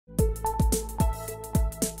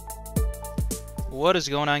What is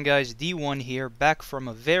going on, guys? D1 here, back from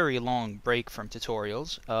a very long break from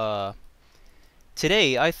tutorials.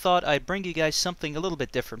 Today I thought I'd bring you guys something a little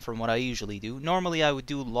bit different from what I usually do. Normally I would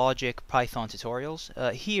do logic Python tutorials.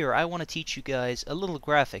 Here I want to teach you guys a little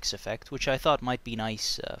graphics effect, which I thought might be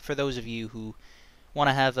nice for those of you who want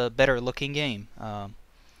to have a better looking game.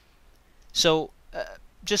 So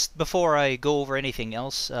just before I go over anything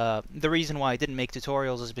else, the reason why I didn't make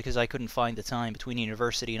tutorials is because I couldn't find the time between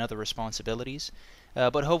university and other responsibilities.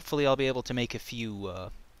 But hopefully I'll be able to make a few,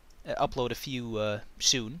 upload a few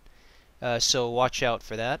soon. So watch out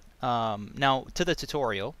for that. Now to the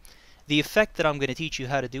tutorial. The effect that I'm going to teach you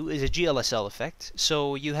how to do is a GLSL effect.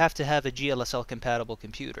 So you have to have a GLSL compatible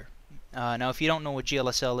computer. Now if you don't know what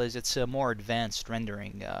GLSL is, it's a more advanced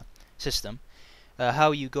rendering system.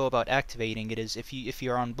 How you go about activating it is if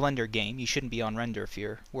you're on Blender Game, you shouldn't be on Render if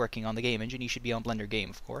you're working on the game engine. You should be on Blender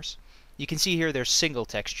Game, of course. You can see here there's single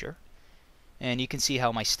texture, and you can see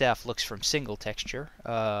how my staff looks from single texture.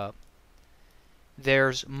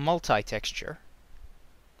 There's multi-texture,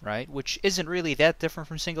 right, which isn't really that different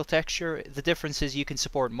from single texture. The difference is you can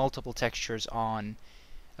support multiple textures on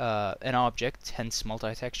an object, hence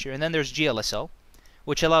multi-texture. And then there's GLSL,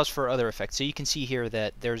 which allows for other effects. So you can see here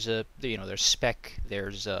that there's there's spec,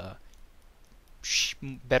 there's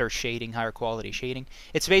better shading, higher quality shading.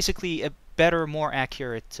 It's basically a better, more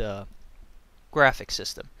accurate graphic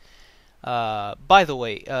system. By the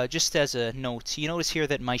way, just as a note, you notice here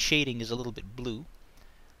that my shading is a little bit blue.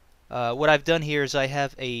 What I've done here is I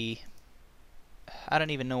have I don't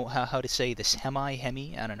even know how to say this,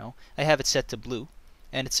 hemi, I don't know. I have it set to blue,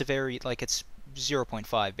 and it's a very, it's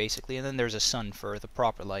 0.5 basically, and then there's a sun for the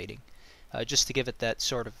proper lighting, just to give it that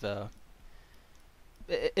sort of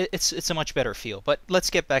it's a much better feel. But let's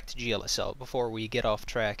get back to GLSL before we get off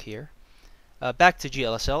track here. Back to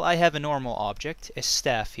GLSL, I have a normal object, a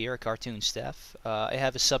staff here, a cartoon staff. I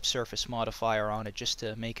have a subsurface modifier on it just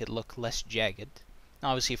to make it look less jagged.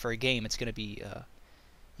 Obviously for a game it's going to be,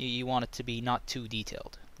 you want it to be not too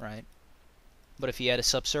detailed, right? But if you add a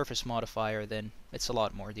subsurface modifier, then it's a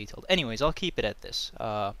lot more detailed. Anyways, I'll keep it at this.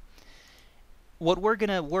 What we're going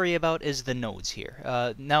to worry about is the nodes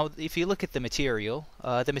here. Now, if you look at the material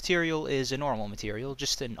is a normal material,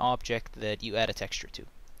 just an object that you add a texture to.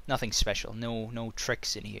 Nothing special. No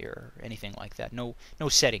tricks in here or anything like that. No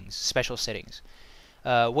settings, special settings.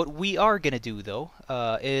 What we are going to do, though,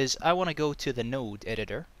 is I want to go to the node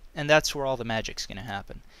editor, and that's where all the magic's going to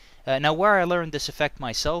happen. Now where I learned this effect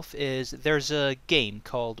myself is there's a game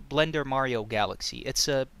called Blender Mario Galaxy. It's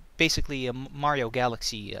basically a Mario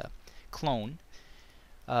Galaxy clone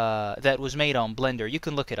that was made on Blender. You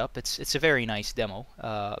can look it up. It's a very nice demo,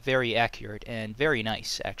 very accurate and very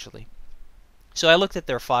nice actually. So I looked at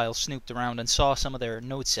their files, snooped around, and saw some of their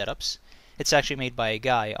node setups. It's actually made by a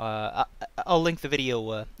guy. I'll link the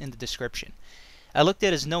video in the description. I looked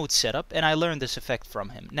at his node setup and I learned this effect from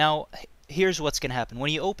him. Now here's what's going to happen. When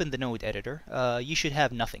you open the node editor, you should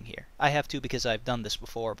have nothing here. I have to because I've done this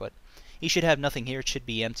before, but you should have nothing here. It should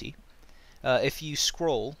be empty. If you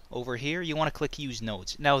scroll over here, you want to click Use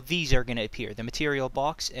Nodes. Now these are going to appear, the material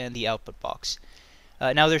box and the output box.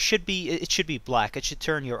 Now it should be black. It should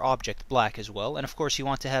turn your object black as well. And of course you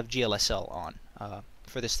want to have GLSL on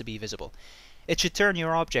for this to be visible. It should turn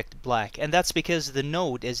your object black, and that's because the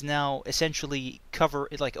node is now essentially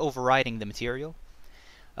overriding the material.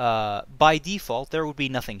 By default, there would be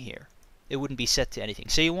nothing here. It wouldn't be set to anything.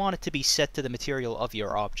 So you want it to be set to the material of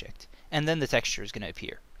your object, and then the texture is going to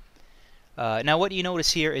appear. Now what you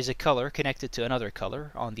notice here is a color connected to another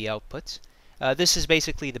color on the output. This is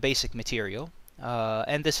basically the basic material,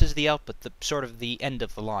 and this is the output, sort of the end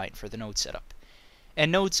of the line for the node setup. And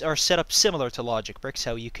nodes are set up similar to logic bricks,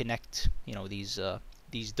 how you connect,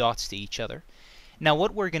 these dots to each other. Now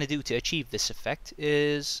what we're going to do to achieve this effect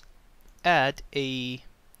is add a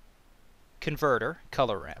converter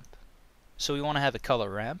color ramp. So we want to have a color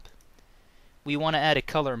ramp. We want to add a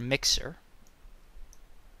color mixer.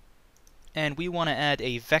 And we want to add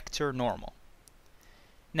a vector normal.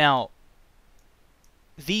 Now,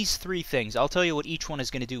 these three things, I'll tell you what each one is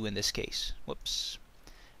going to do in this case. Whoops.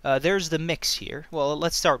 There's the mix here. Well,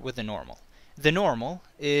 let's start with the normal. The normal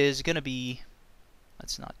is going to be...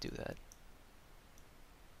 Let's not do that.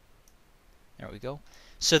 There we go.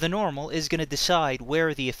 So the normal is going to decide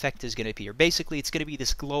where the effect is going to appear. Basically, it's going to be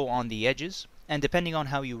this glow on the edges, and depending on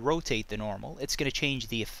how you rotate the normal, it's going to change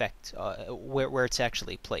the effect, where it's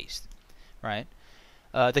actually placed, right?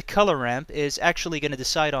 The color ramp is actually going to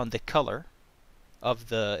decide on the color of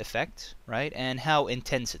the effect, right, and how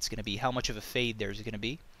intense it's going to be, how much of a fade there's going to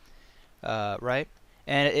be, right?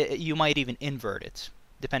 And you might even invert it,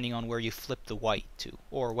 depending on where you flip the white to,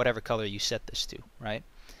 or whatever color you set this to, right?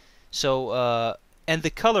 So, and the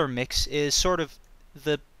color mix is sort of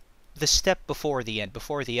the step before the end,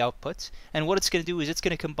 before the output. And what it's going to do is it's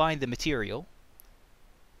going to combine the material,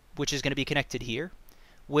 which is going to be connected here,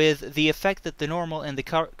 with the effect that the normal and the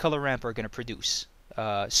color ramp are going to produce.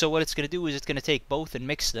 So what it's going to do is it's going to take both and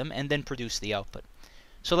mix them and then produce the output.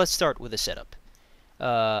 So let's start with the setup.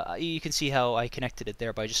 You can see how I connected it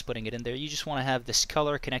there by just putting it in there. You just want to have this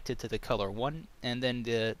color connected to the color 1, and then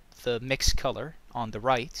the mix color on the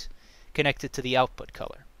right connected to the output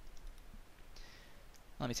color.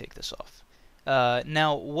 Let me take this off.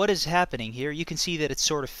 Now what is happening here, you can see that it's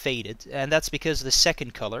sort of faded, and that's because the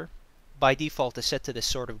second color by default is set to this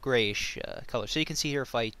sort of grayish color. So you can see here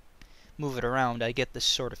if I move it around, I get this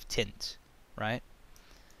sort of tint, right?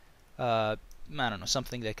 I don't know,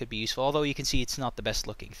 something that could be useful, although you can see it's not the best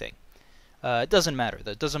looking thing. It doesn't matter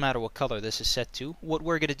though, it doesn't matter what color this is set to. What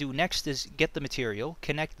we're going to do next is get the material,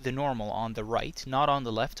 connect the normal on the right, not on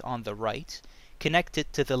the left, on the right, connect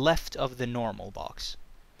it to the left of the normal box.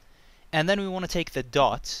 And then we want to take the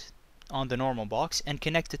dot on the normal box and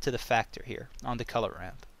connect it to the factor here on the color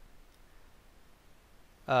ramp.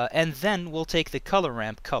 And then we'll take the color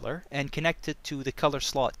ramp color and connect it to the color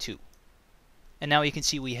slot 2. And now you can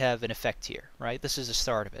see we have an effect here, right? This is the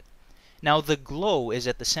start of it. Now the glow is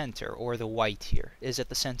at the center, or the white here is at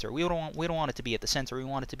the center. We don't want it to be at the center, we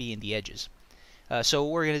want it to be in the edges. So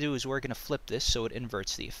what we're going to do is we're going to flip this so it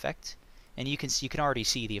inverts the effect. And you can already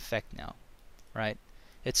see the effect now, right?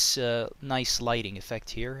 It's a nice lighting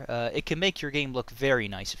effect here. It can make your game look very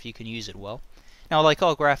nice if you can use it well. Now, like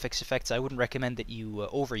all graphics effects, I wouldn't recommend that you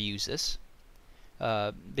overuse this,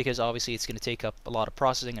 because obviously it's going to take up a lot of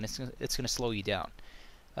processing and it's going to slow you down.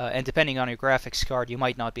 And depending on your graphics card, you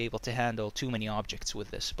might not be able to handle too many objects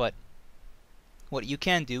with this. But what you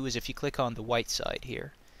can do is if you click on the white side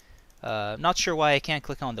here, not sure why I can't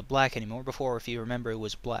click on the black anymore. Before, if you remember, it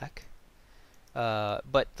was black.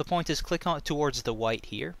 But the point is, click on towards the white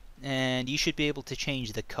here, and you should be able to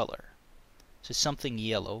change the color. So something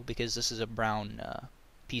yellow, because this is a brown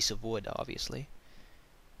piece of wood, obviously.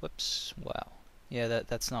 Whoops, wow. Yeah,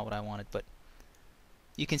 that's not what I wanted, but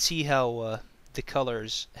you can see how the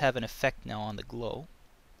colors have an effect now on the glow.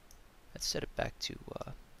 Let's set it back to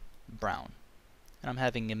brown. And I'm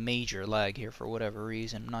having a major lag here for whatever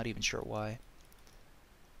reason. I'm not even sure why.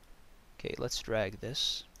 Okay, let's drag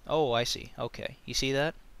this. Oh, I see. Okay, you see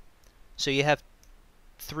that? So you have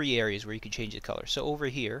 3 areas where you can change the color. So over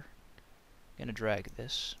here, I'm going to drag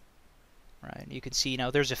this. Right, you can see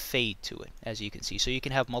now there's a fade to it, as you can see. So you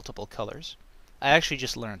can have multiple colors. I actually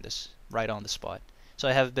just learned this right on the spot. So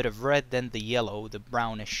I have a bit of red, then the yellow, the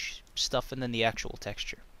brownish stuff, and then the actual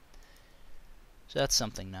texture. So that's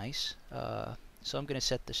something nice. So I'm going to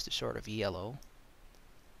set this to sort of yellow.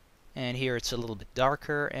 And here it's a little bit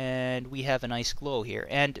darker, and we have a nice glow here.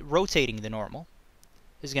 And rotating the normal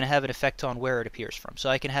is going to have an effect on where it appears from. So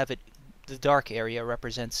I can have it, the dark area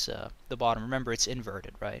represents the bottom. Remember, it's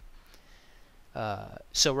inverted, right?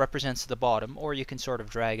 So represents the bottom, or you can sort of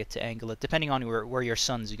drag it to angle it, depending on where your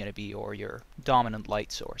sun's going to be, or your dominant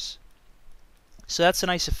light source. So that's a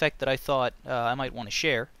nice effect that I thought I might want to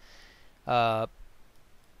share. I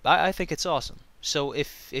think it's awesome. So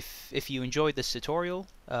if you enjoyed this tutorial,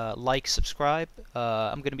 like, subscribe.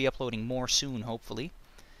 I'm going to be uploading more soon, hopefully.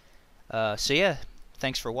 So yeah,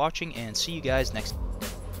 thanks for watching, and see you guys next time.